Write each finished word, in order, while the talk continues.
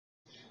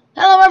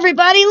Hello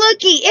everybody,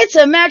 looky, it's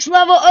a max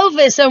level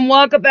Ovis and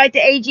welcome back to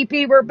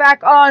AGP. We're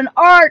back on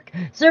Ark,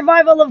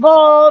 Survival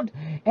Evolved,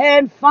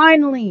 and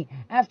finally,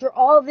 after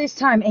all this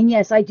time, and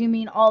yes, I do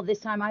mean all this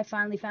time, I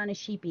finally found a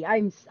sheepy.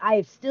 I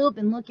have still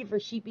been looking for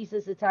sheepies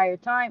this entire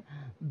time.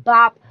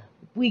 Bop,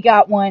 we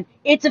got one.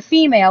 It's a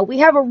female. We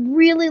have a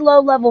really low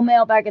level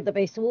male back at the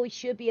base, so we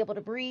should be able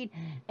to breed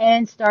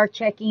and start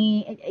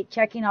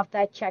checking off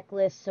that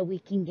checklist so we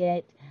can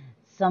get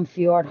some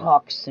Fjord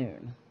Hawks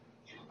soon.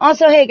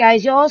 Also, hey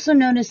guys, you'll also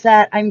notice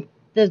that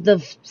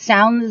the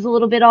sound is a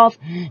little bit off.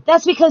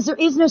 That's because there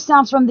is no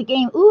sounds from the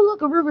game. Ooh,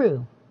 look, a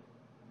Ruru.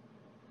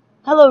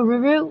 Hello,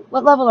 Ruru.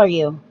 What level are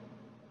you?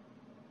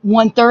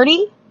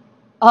 130?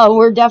 Oh,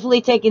 we're definitely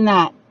taking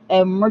that.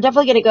 And we're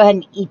definitely going to go ahead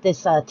and eat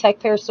this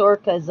tech pair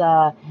sword because,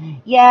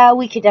 yeah,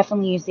 we could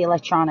definitely use the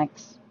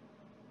electronics.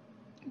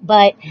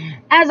 But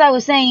as I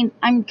was saying,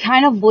 I'm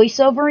kind of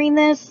voiceovering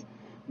this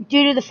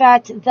due to the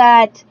fact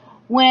that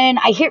when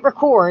I hit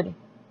record,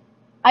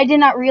 I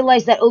did not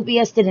realize that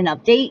OBS did an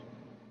update,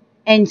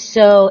 and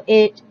so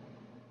it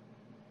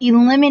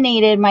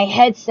eliminated my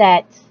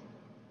headset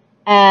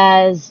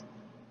as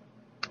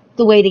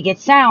the way to get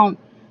sound.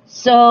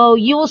 So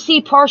you will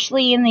see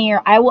partially in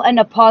there, I will end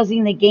up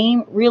pausing the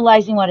game,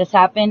 realizing what has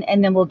happened,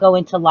 and then we'll go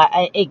into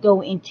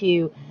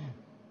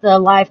the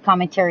live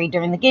commentary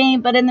during the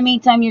game. But in the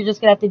meantime, you're just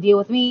going to have to deal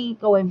with me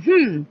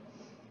going,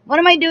 what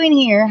am I doing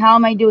here? How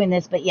am I doing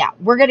this? But yeah,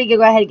 we're going to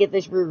go ahead and get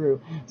this Ruru.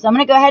 So I'm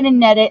going to go ahead and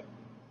net it.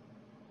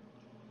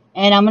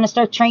 And I'm going to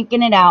start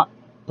tranking it out.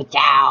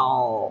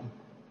 Pachow.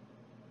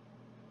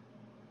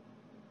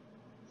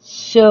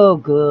 So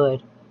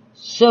good.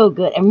 So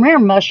good. And rare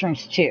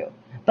mushrooms too.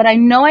 But I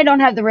know I don't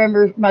have the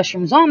rare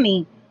mushrooms on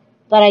me.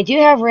 But I do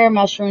have rare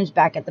mushrooms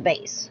back at the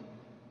base.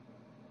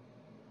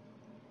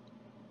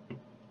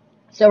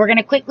 So we're going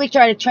to quickly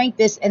try to trank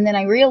this. And then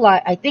I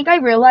think I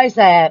realized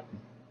that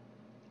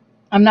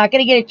I'm not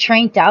going to get it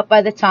tranked out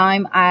by the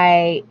time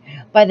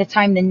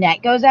the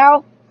net goes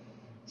out.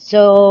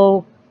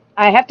 So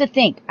I have to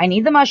think. I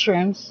need the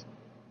mushrooms.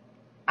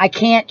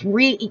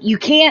 You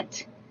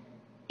can't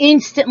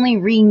instantly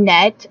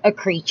re-net a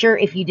creature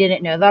if you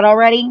didn't know that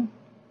already.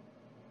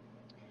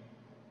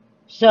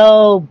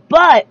 So,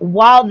 but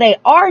while they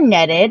are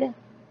netted,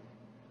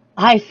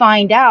 I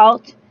find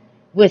out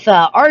with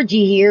RG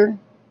here,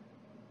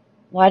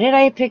 why did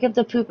I pick up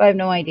the poop? I have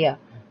no idea.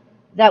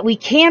 That we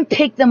can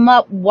pick them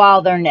up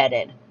while they're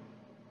netted.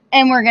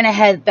 And we're going to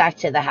head back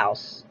to the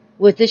house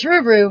with this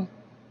Ruru,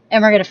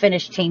 and we're going to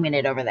finish taming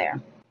it over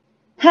there.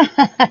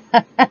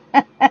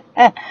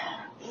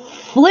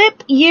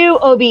 Flip you,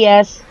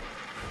 OBS.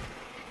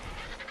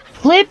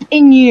 Flip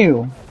in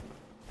you.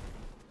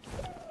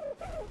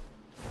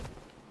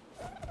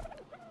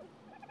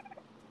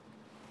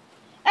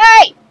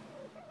 Hey!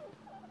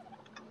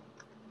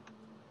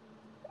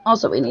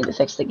 Also, we need to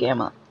fix the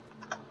gamma.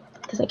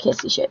 Because I can't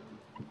see shit.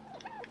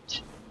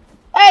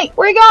 Hey!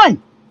 Where you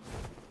going?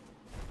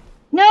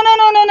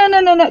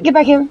 No. Get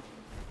back here.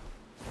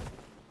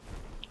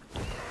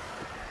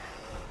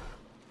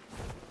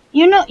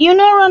 You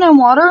know running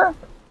water?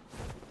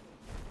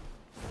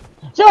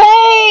 So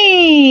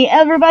hey,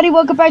 everybody,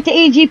 welcome back to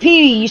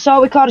AGP. You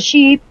saw we caught a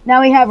sheep.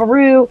 Now we have a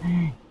Roo.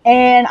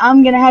 And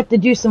I'm going to have to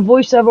do some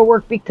voiceover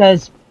work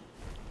because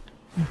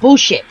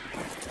bullshit.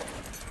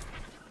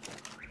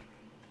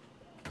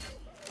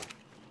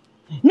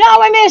 No,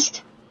 I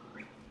missed.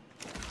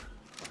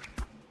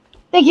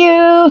 Thank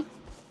you.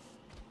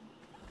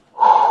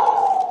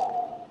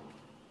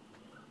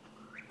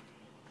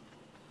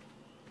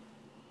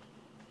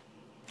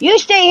 You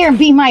stay here and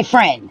be my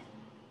friend.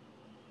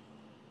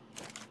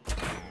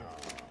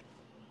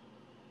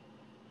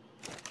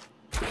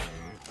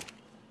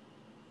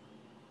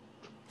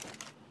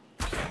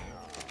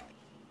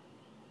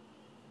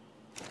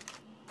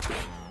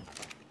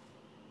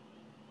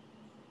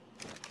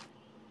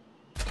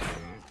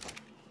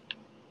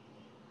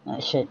 Oh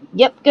shit.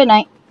 Yep, good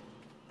night.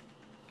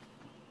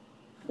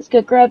 Let's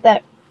go grab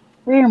that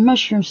rare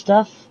mushroom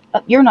stuff.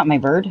 You're not my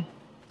bird.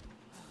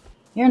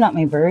 You're not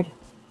my bird.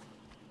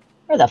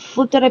 Where the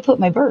flip did I put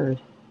my bird?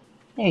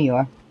 There you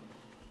are.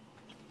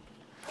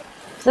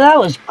 So that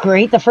was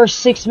great. The first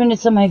 6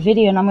 minutes of my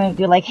video, and I'm going to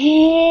be like,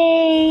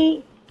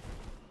 hey.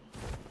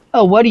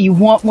 Oh, what do you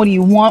want? What do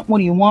you want? What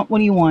do you want? What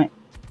do you want?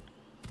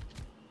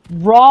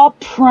 Raw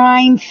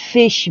prime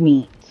fish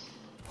meat.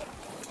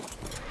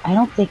 I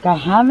don't think I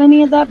have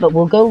any of that, but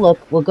we'll go look.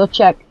 We'll go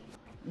check.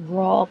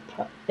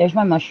 There's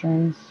my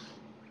mushrooms.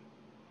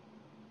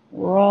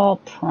 Raw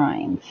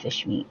prime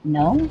fish meat.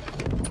 No?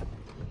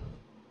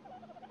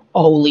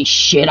 Holy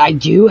shit, I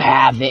do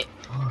have it.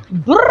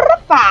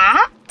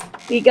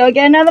 We go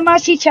get another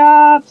mushy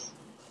chops.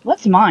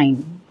 What's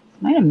mine?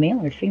 Is mine a male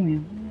or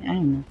female? I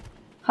don't know.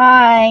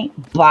 Hi.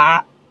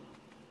 Blah.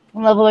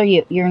 What level are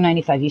you? You're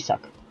 95. You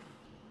suck.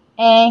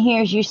 And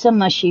here's you some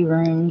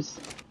mushrooms.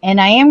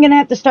 And I am going to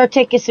have to start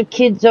taking some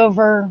kids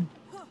over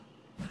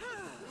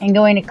and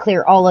going to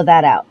clear all of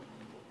that out.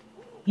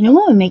 You know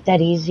what would make that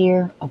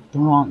easier? A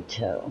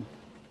Bronto.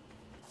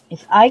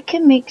 If I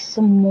can make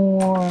some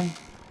more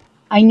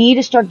I need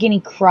to start getting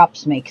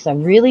crops made because I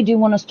really do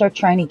want to start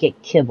trying to get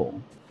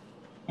kibble.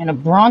 And a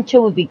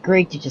Bronto would be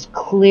great to just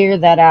clear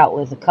that out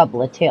with a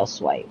couple of tail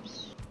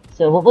swipes.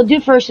 So what we'll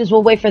do first is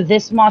we'll wait for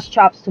this Moss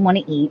Chops to want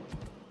to eat.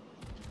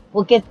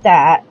 We'll get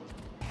that.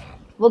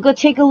 We'll go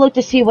take a look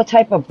to see what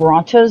type of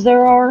Brontos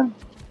there are.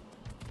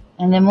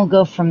 And then we'll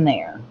go from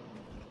there.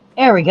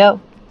 There we go.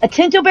 A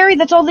Tinto Berry,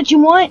 that's all that you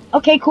want?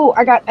 Okay, cool.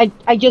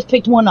 I just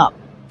picked one up.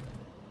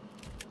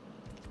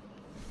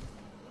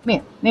 Me.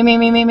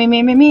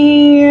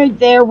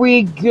 There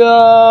we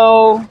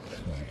go.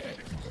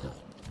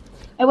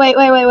 Hey,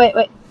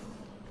 wait.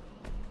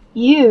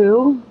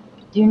 You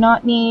do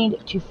not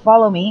need to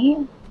follow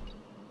me.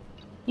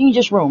 You can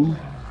just roam.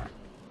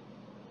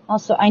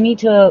 Also, I need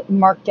to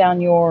mark down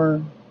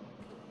your...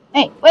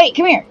 Hey, wait,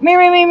 come here. Me.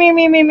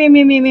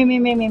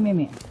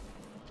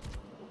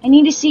 I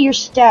need to see your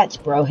stats,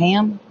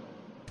 Broham.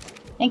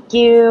 Thank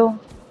you.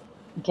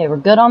 Okay, we're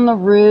good on the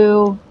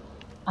roo.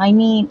 I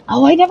need...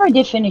 Oh, I never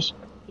did finish.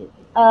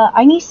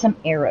 I need some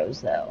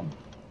arrows, though.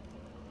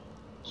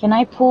 Can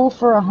I pull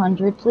for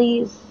 100,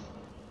 please?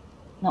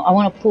 No, I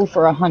want to pull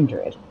for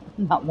 100,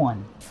 not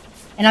 1.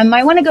 And I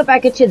might want to go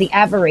back into the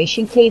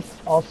Aberration Cave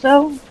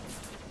also,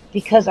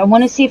 because I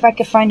want to see if I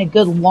can find a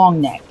good long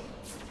neck.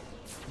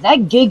 That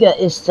Giga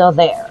is still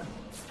there.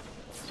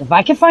 So if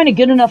I can find a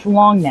good enough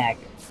long neck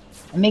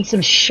and make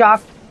some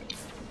shock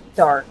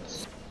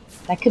darts,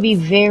 that could be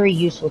very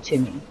useful to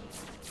me.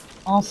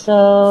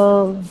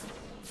 Also,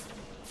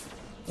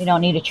 we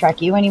don't need to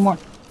track you anymore.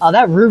 Oh,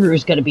 that Ruru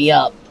is going to be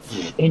up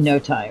in no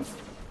time.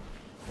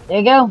 There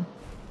you go.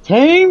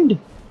 Tamed.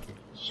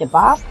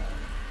 Shabop.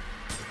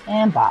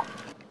 And bop.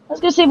 Let's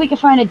go see if we can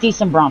find a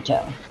decent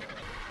Bronto.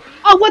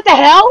 Oh, what the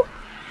hell?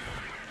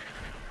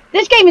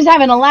 This game is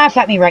having a laugh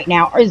at me right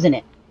now, isn't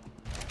it?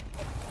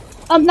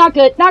 Not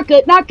good.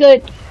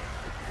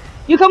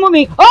 You come with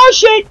me. Oh,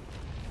 shit!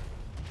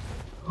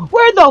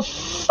 Where the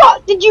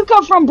fuck did you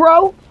come from,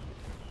 bro?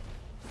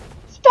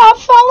 Stop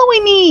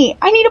following me!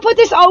 I need to put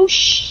this... Oh,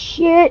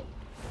 shit.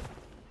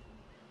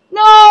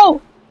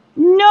 No!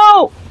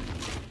 No!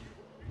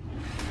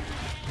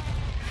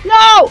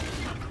 No!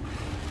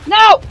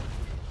 No!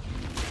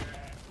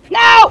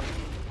 No!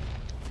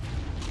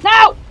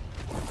 No!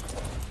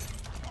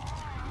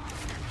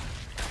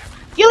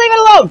 You leave it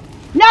alone!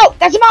 No!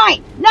 That's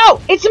mine!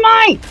 No! It's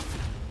mine!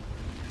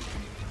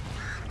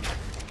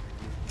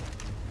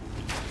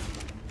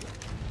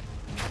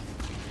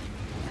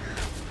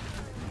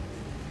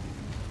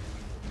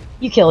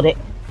 You killed it.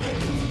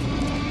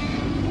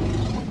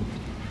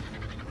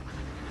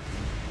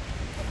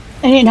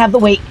 I didn't have the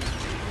weight.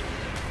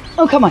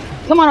 Oh, come on.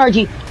 Come on,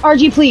 RG.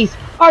 RG, please.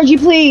 RG,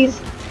 please.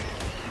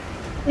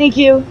 Thank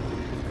you.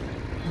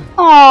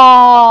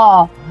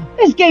 Aww.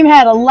 This game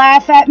had a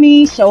laugh at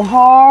me so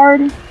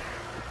hard.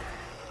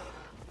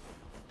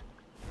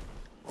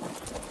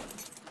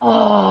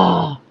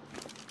 Oh.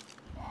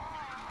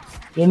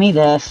 Give me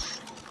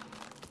this.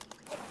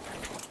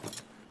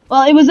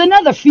 Well, it was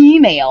another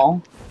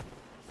female.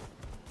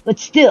 But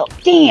still,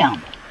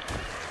 damn.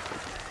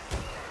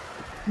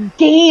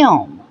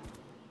 Damn.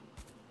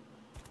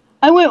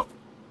 I went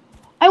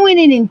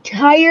an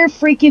entire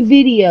freaking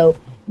video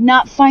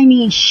not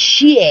finding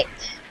shit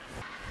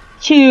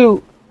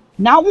to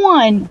not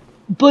 1,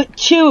 but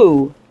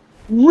 2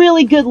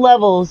 really good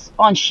levels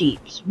on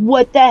sheeps.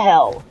 What the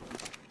hell?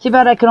 Too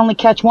bad I could only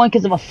catch 1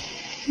 because of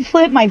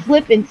my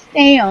flippin'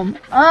 stam.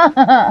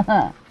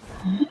 That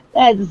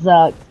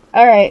sucks.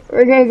 Alright,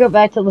 we're gonna go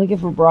back to looking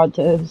for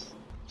Brontos.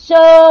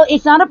 So,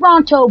 it's not a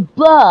Bronto,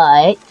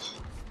 but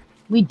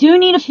we do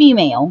need a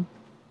female.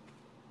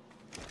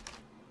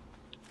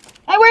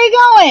 Hey, where are you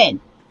going?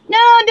 No,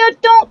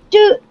 don't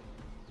do...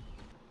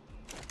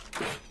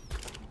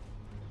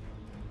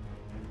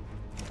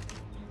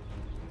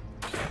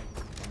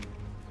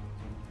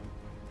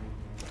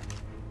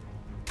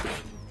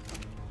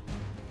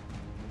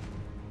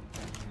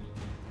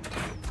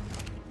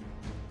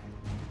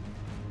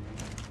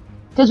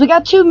 Because we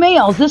got 2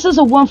 males. This is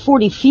a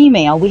 140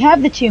 female. We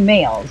have the 2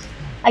 males.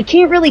 I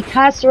can't really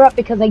pass her up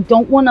because I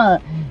don't want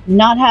to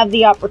not have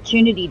the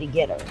opportunity to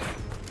get her.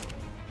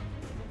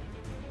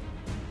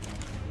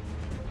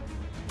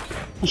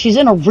 She's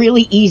in a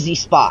really easy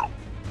spot.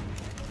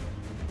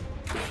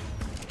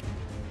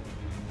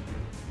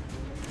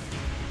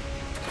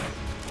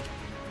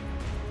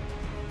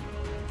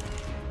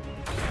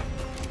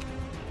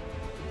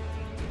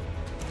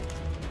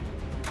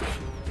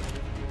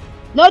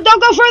 No,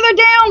 don't go further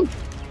down!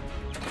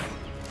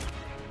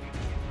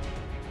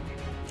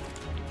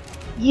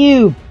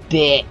 You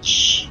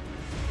bitch.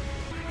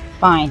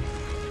 Fine.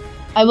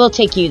 I will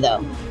take you,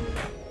 though.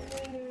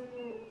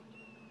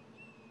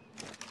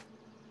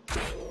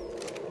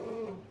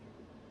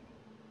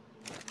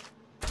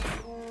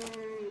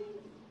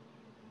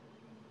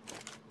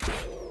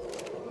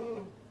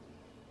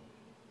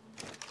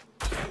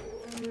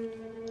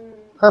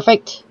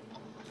 Perfect.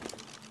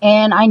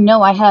 And I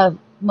know I have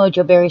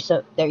Mojo Berry,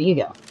 so there you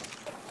go.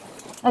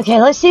 Okay,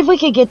 let's see if we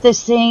can get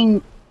this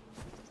thing...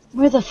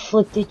 Where the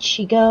flip did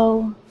she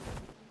go?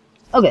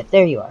 Okay,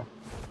 there you are.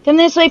 Come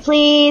this way,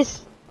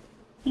 please.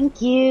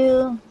 Thank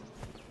you.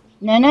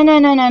 No, no, no,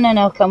 no, no, no,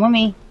 no. Come with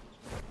me.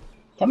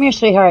 Come here,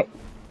 sweetheart.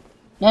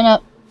 No, no.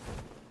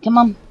 Come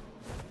on.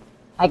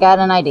 I got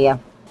an idea.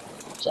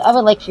 So I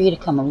would like for you to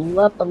come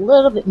up a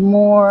little bit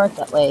more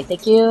that way.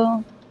 Thank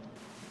you.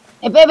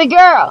 Hey, baby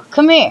girl,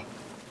 come here.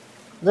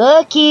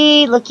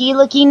 Looky, looky,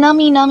 looky,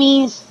 nummy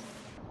nummies.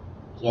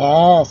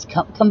 Yes,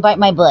 come bite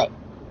my butt.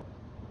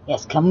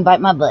 Yes, come bite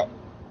my butt.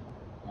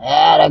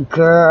 Atta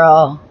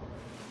girl.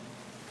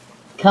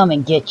 Come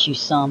and get you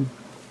some.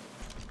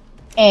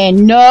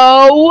 And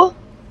no,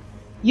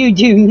 you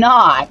do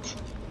not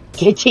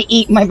get to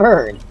eat my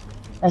bird.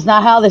 That's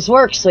not how this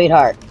works,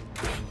 sweetheart.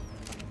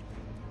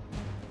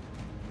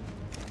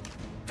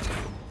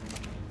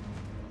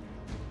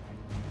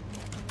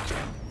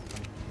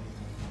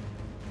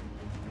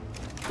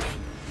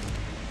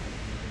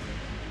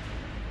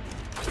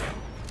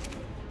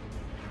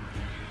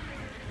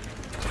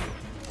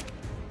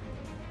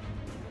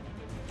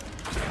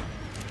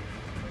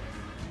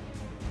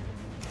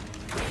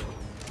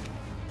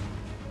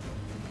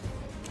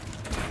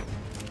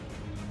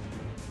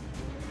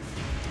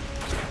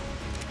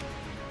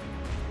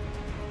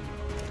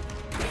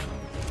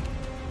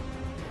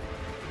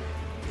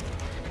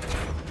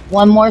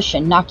 One more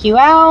should knock you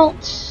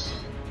out.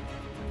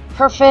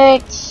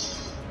 Perfect.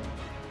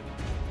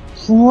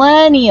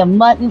 Plenty of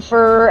mutton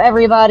for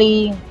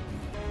everybody.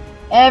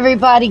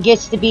 Everybody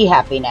gets to be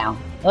happy now.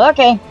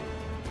 Okay.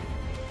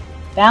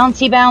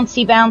 Bouncy,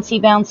 bouncy, bouncy,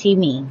 bouncy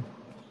me.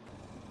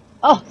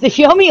 Oh, the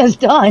Fiomia's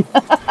done.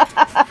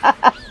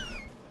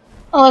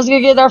 Oh, let's go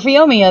get our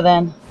Fiomia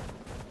then.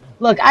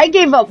 Look, I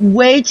gave up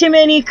way too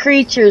many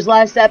creatures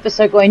last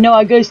episode going, no,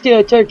 I gotta steal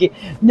a turkey.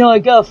 No, I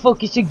gotta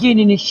focus again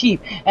on a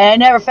sheep. And I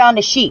never found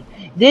a sheep.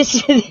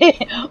 This is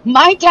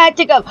my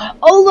tactic of,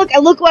 oh,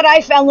 look what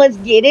I found. Let's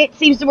get it.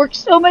 Seems to work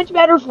so much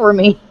better for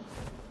me.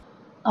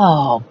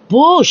 Oh,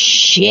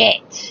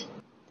 bullshit.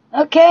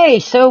 Okay,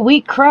 so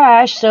we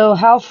crashed. So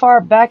how far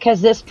back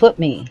has this put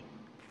me?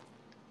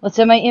 What's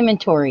in my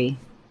inventory?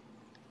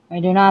 I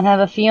do not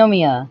have a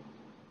Fiomia.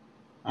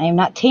 I am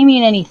not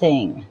taming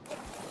anything.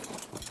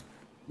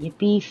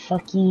 Yippee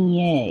fucking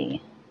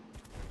yay.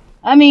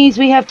 That means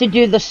we have to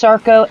do the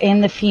Sarco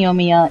and the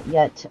Fiomia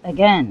yet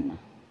again.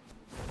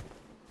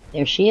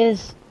 There she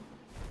is.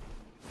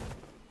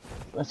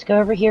 Let's go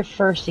over here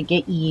first to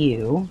get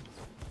you.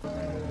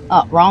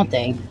 Oh, wrong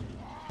thing.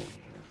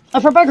 Oh,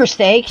 for bugger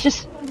steaks,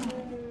 just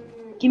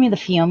give me the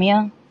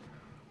Fiomia.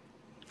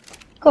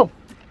 Cool.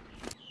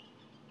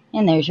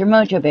 And there's your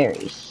mojo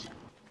berries.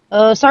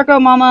 Sarco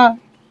mama,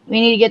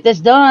 we need to get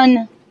this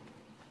done.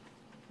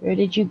 Where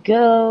did you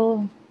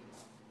go?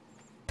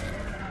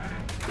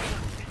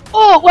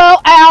 Oh, well,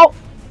 ow!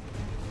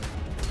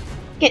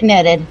 Get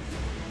netted.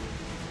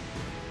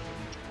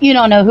 You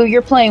don't know who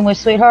you're playing with,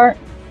 sweetheart.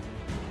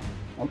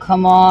 Oh,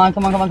 come on,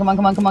 come on, come on, come on,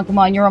 come on, come on, come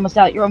on. You're almost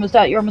out, you're almost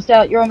out, you're almost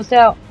out, you're almost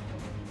out.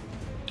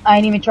 I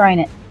ain't even trying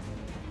it.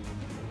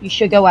 You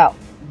should go out.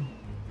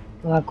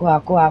 Go out, go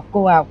out, go out,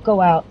 go out, go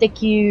out.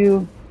 Thank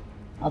you.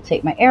 I'll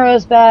take my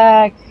arrows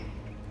back.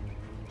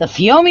 The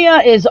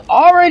Fiomia is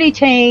already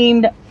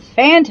tamed.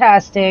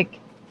 Fantastic.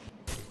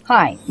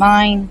 Hi,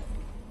 mine.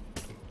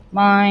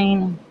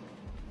 Mine.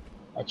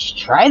 Let's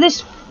try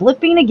this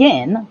flipping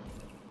again.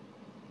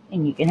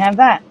 And you can have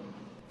that.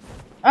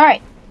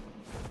 Alright.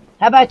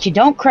 How about you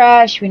don't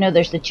crash? We know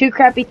there's the two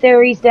crappy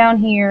theories down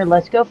here.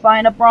 Let's go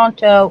find a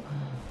Bronto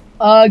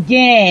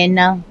again.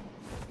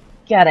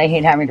 God, I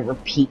hate having to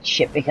repeat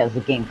shit because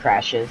the game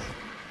crashes.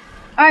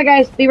 Alright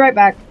guys, be right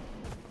back.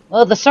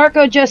 Well, the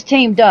Sarco just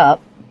tamed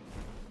up.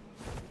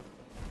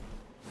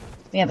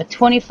 We have a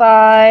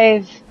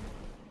 25,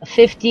 a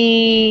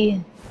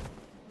 50,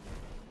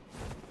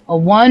 a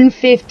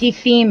 150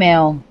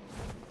 female.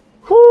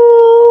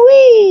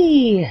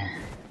 Hoo-wee!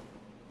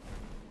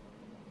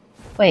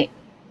 Wait.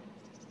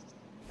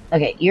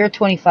 Okay, you're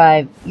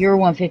 25, you're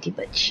 150,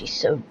 but she's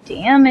so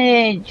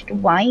damaged.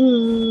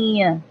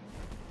 Why?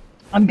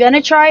 I'm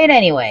gonna try it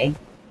anyway.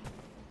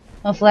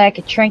 Hopefully I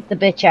can trank the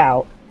bitch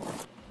out.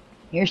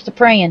 Here's to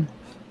praying.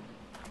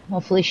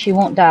 Hopefully she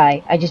won't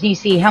die. I just need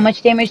to see how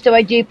much damage do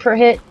I do per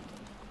hit?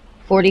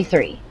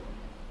 43.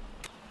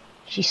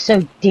 She's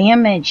so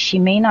damaged, she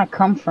may not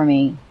come for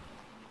me.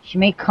 She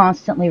may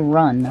constantly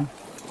run.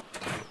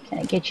 Can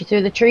I get you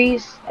through the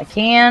trees? I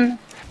can.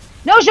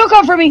 No, she'll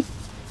come for me!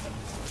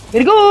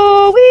 Gotta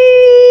go!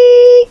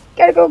 Whee!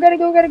 Gotta go, gotta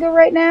go, gotta go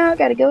right now.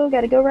 Gotta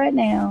go right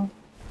now.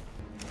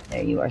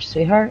 There you are,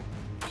 sweetheart.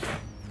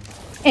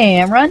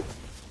 And run.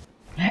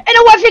 And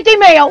a 150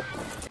 male!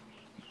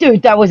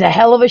 Dude, that was a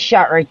hell of a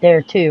shot right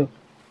there, too.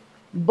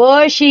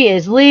 Boy, she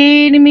is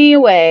leading me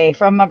away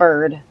from my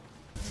bird.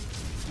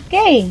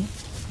 Okay.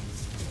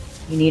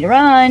 You need to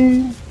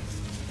run.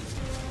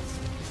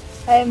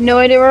 I have no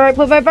idea where I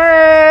put my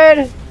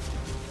bird.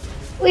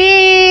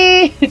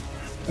 Whee!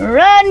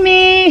 Run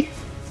me!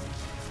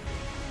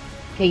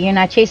 Okay, you're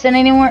not chasing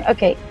anymore?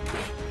 Okay.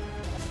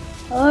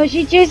 Oh,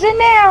 she's chasing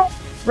now.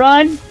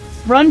 Run.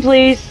 Run,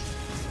 please.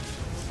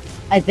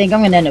 I think I'm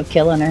going to end up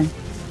killing her.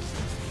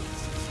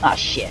 Ah,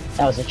 shit.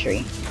 That was a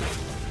tree.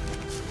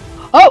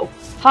 Oh!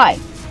 Hi.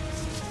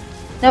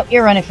 Nope,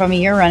 you're running from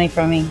me. You're running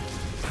from me.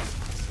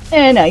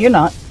 No, you're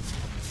not.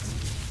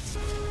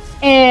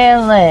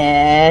 And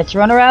let's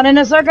run around in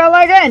a circle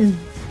again.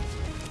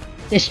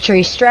 This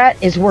tree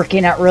strat is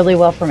working out really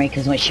well for me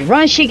because when she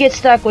runs, she gets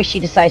stuck. When she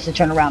decides to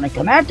turn around and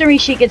come after me,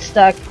 she gets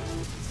stuck.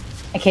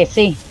 I can't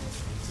see.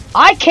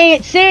 I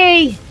can't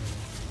see!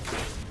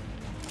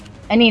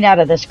 I need out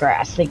of this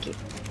grass. Thank you.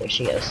 There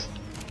she is.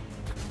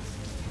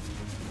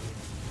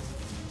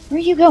 Where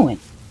are you going?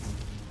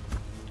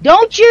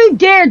 Don't you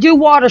dare do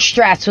water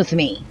strats with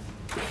me.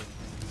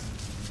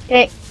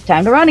 Okay,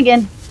 time to run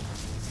again.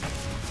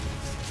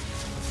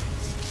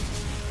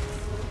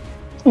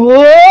 Whoa!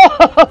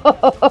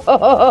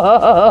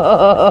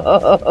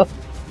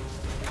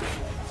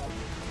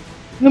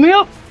 Let me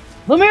up!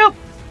 Let me up!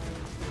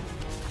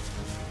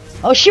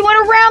 Oh, she went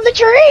around the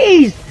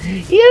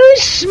trees! You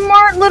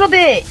smart little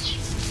bitch!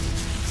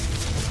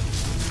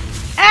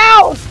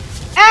 Ow!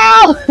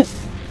 Ow!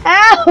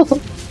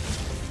 Ow!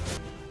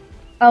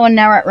 Oh, and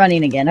now we're at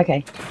running again.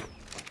 Okay.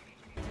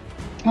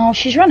 Oh,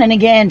 she's running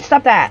again.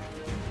 Stop that.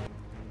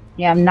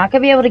 Yeah, I'm not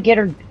going to be able to get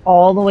her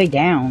all the way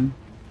down.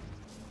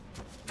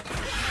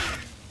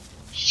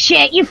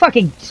 Shit, you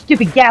fucking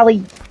stupid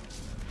galley.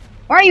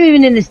 Why are you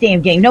even in this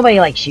damn game? Nobody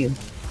likes you.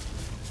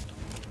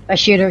 If I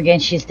shoot her again,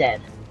 she's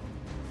dead.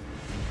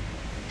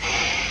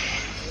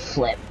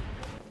 Flip.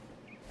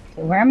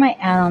 So where am I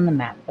at on the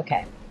map?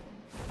 Okay.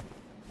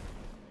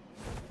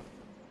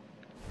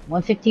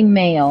 150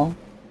 male.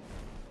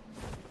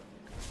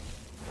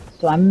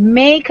 So I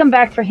may come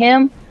back for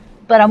him,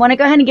 but I want to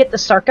go ahead and get the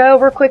Sarka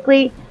over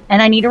quickly,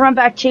 and I need to run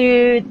back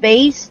to the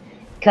base,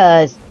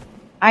 because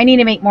I need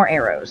to make more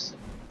arrows.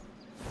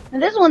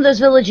 And this is one of those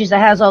villages that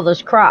has all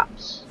those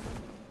crops.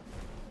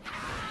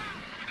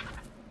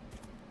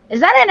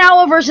 Is that an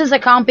owl versus a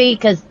compy?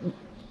 Because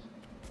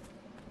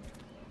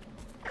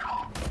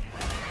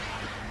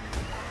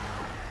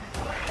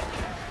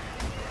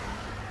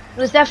it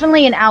was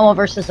definitely an owl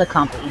versus a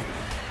compy.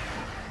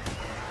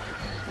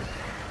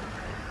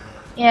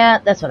 Yeah,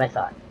 that's what I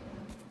thought.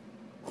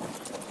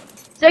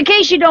 So in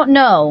case you don't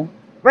know,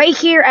 right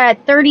here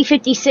at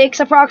 3056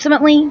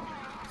 approximately,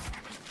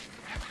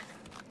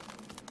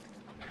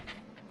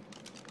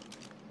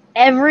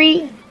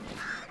 every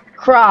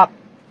crop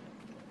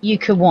you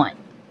could want.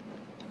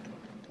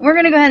 We're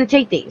going to go ahead and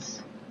take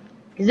these.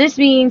 Because this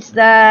means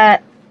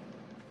that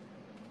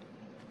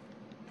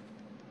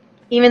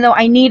even though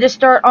I need to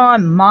start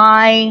on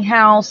my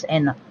house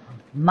and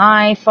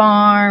my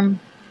farm,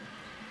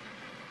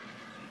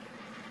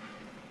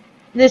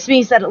 this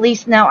means that at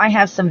least now I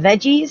have some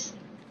veggies.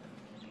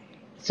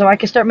 So I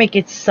can start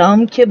making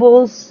some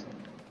kibbles.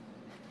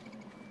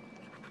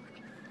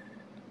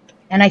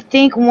 And I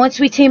think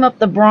once we team up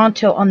the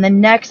Bronto on the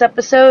next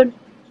episode...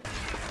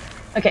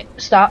 Okay,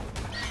 stop.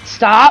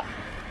 Stop!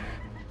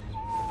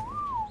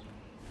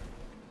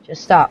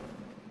 Just stop.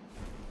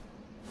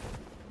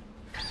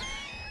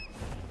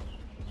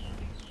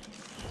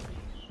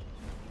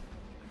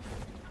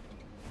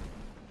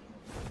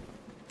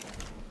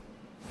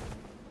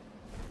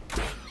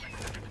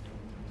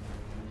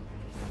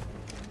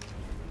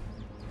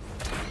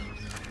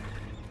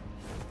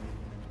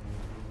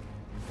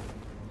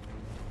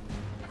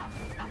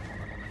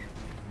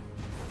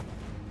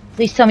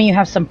 Please tell me you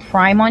have some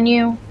prime on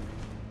you.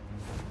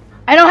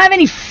 I don't have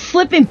any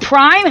flipping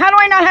prime? How do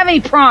I not have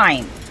any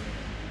prime?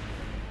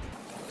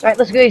 Alright,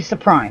 let's go use the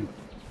prime.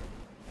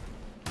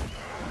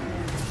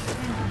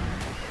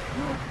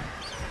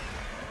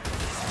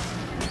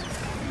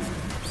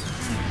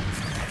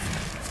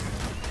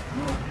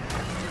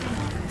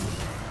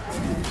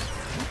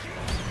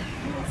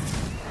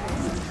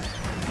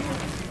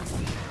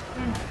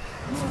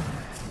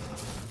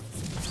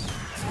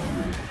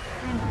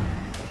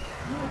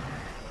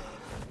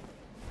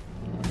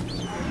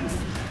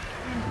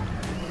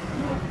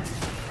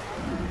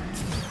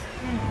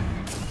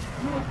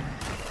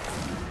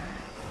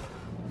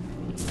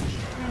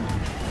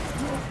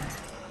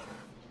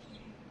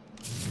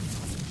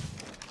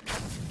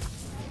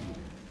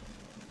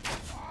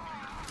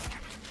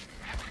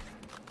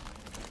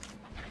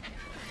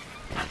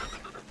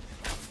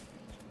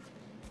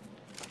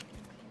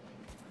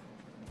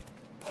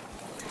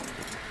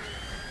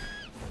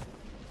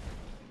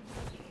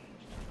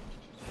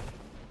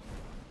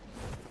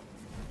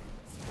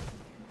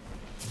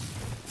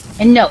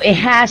 And no, it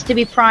has to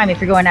be prime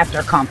if you're going after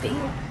a compy.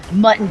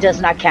 Mutton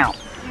does not count.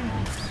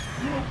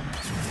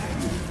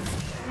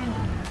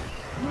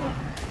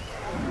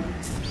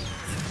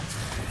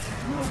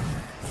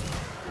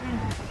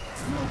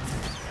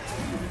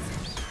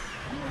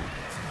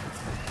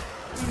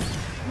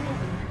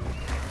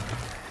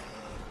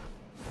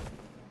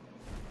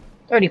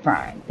 $30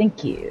 prime,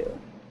 thank you.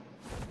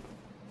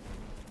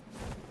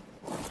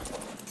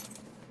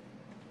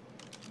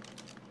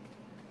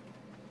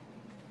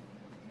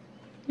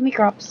 Give me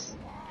crops.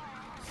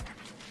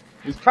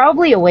 He's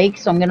probably awake,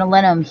 so I'm going to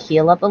let him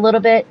heal up a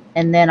little bit,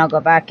 and then I'll go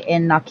back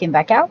and knock him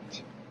back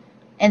out.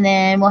 And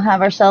then we'll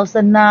have ourselves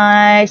a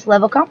nice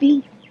level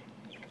compy.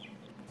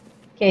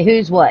 Okay,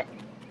 who's what?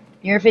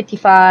 You're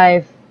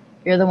 55.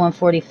 You're the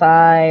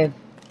 145.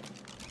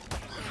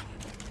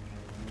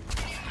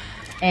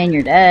 And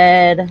you're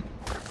dead.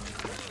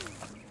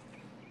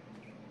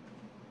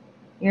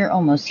 You're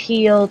almost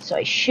healed, so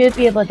I should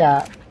be able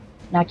to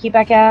knock you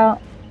back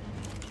out.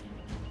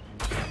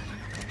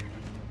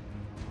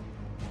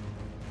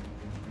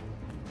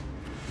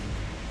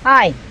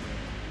 Hi.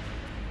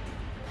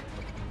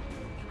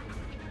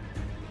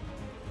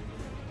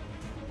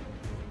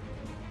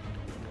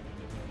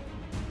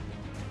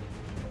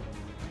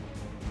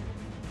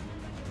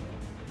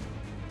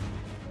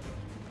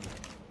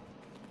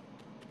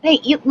 Hey,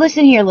 you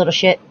listen here, little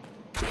shit.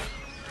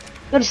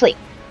 Go to sleep.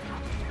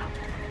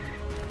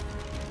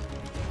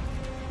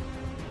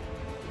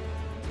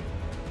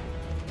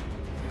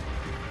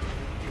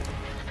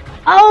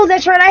 Oh,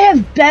 that's right. I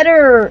have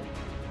better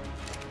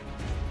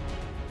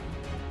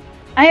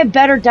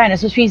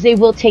dinos, which means they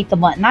will take the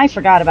mutton. I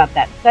forgot about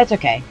that. That's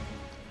okay.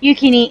 You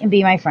can eat and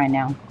be my friend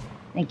now.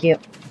 Thank you.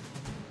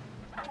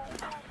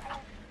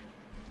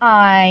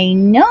 I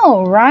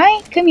know,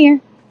 right? Come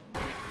here.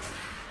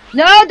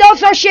 No, don't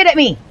throw shit at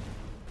me!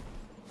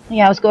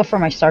 Yeah, let's go for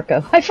my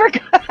Sarco. I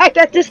forgot. I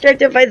got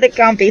distracted by the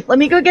compy. Let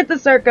me go get the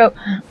Sarco.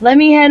 Let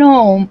me head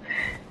home.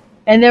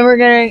 And then we're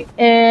gonna...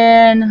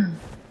 And...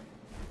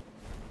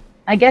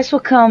 I guess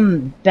we'll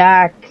come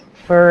back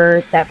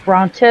for that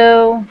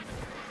Bronto.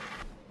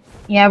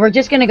 Yeah, we're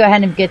just gonna go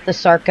ahead and get the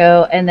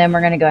Sarco. And then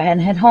we're gonna go ahead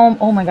and head home.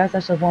 Oh my gosh,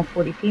 that's a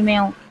 140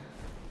 female.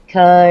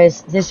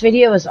 Because this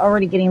video is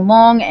already getting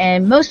long,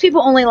 and most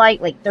people only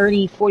like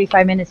 30,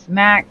 45 minutes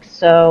max,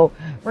 so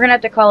we're gonna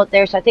have to call it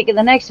there. So I think in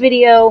the next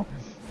video,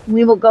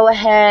 we will go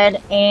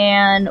ahead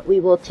and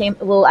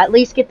we'll at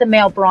least get the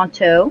male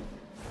Bronto,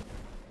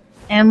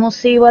 and we'll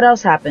see what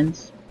else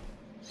happens.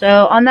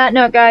 So on that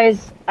note,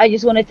 guys, I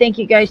just want to thank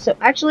you guys. So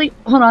actually,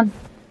 hold on,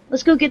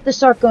 let's go get the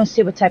Sarko and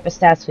see what type of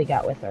stats we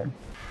got with her.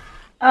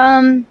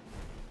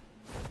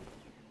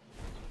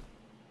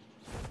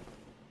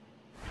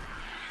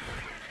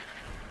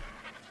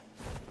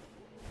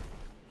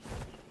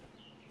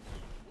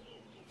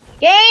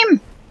 Game!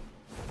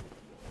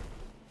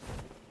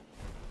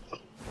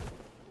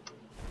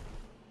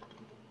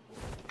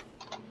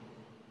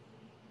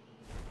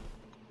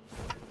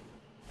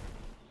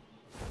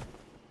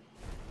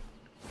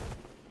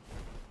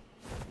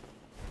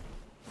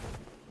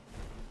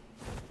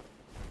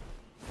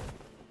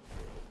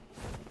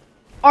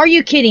 Are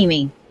you kidding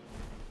me?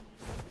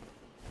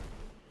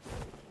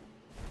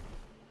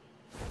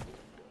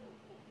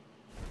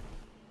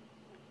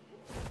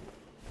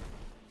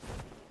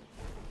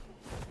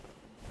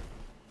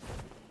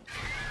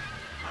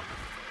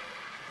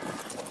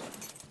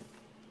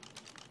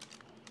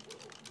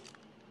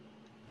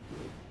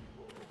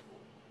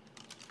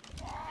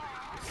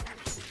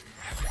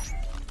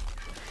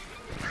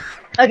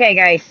 Okay,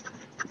 guys.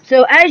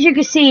 So as you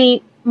can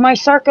see, my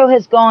Sarco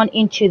has gone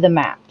into the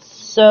maps.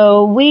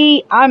 So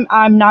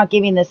I'm not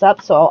giving this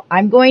up, so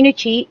I'm going to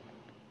cheat.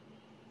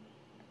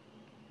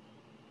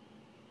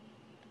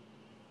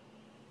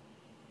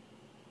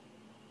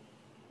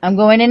 I'm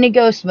going into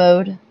ghost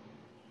mode.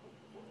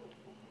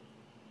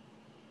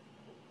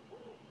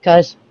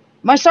 Because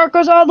my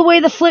Sarco's all the way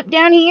the flip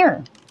down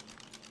here.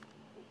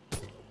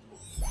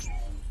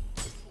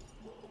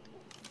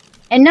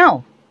 And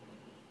no.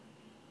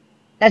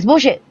 That's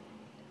bullshit.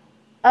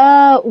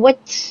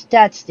 What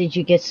stats did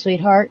you get,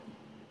 sweetheart?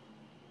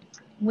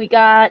 We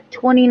got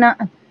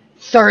 29,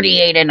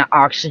 38 in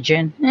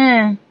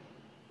oxygen.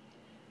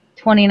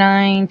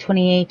 29,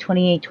 28,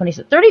 28,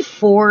 27,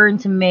 34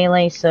 into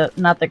melee, so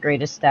not the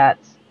greatest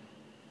stats.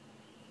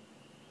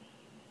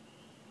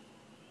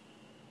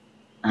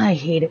 I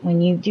hate it when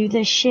you do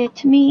this shit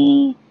to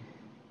me.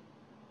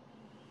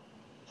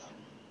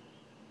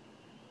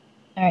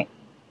 Alright.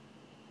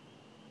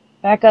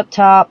 Back up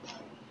top.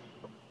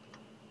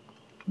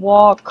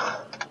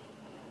 Walk.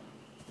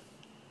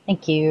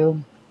 Thank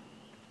you.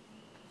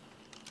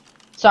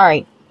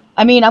 Sorry.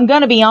 I mean, I'm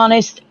gonna be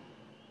honest.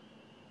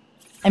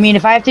 I mean,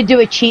 if I have to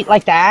do a cheat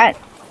like that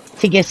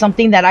to get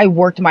something that I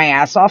worked my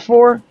ass off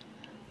for,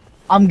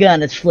 I'm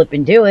gonna flip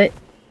and do it.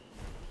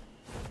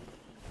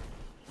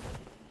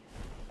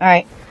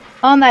 Alright.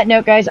 On that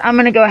note, guys, I'm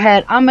gonna go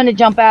ahead. I'm gonna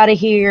jump out of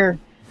here.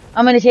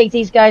 I'm gonna take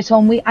these guys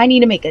home. I need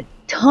to make a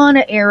ton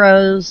of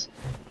arrows.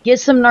 Get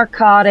some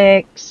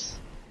narcotics.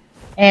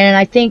 And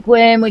I think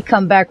when we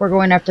come back, we're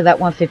going after that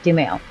 150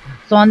 male.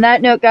 So on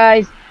that note,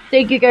 guys,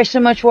 thank you guys so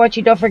much for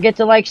watching. Don't forget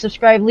to like,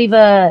 subscribe, leave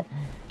a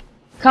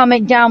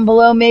comment down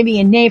below, maybe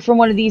a name from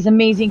one of these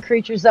amazing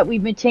creatures that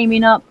we've been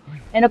taming up.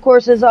 And of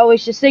course, as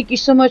always, just thank you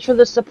so much for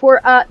the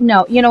support.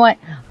 No, you know what?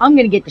 I'm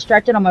going to get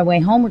distracted on my way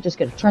home. We're just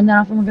going to turn that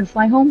off and we're going to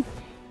fly home.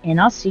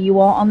 And I'll see you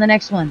all on the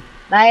next one.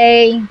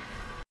 Bye.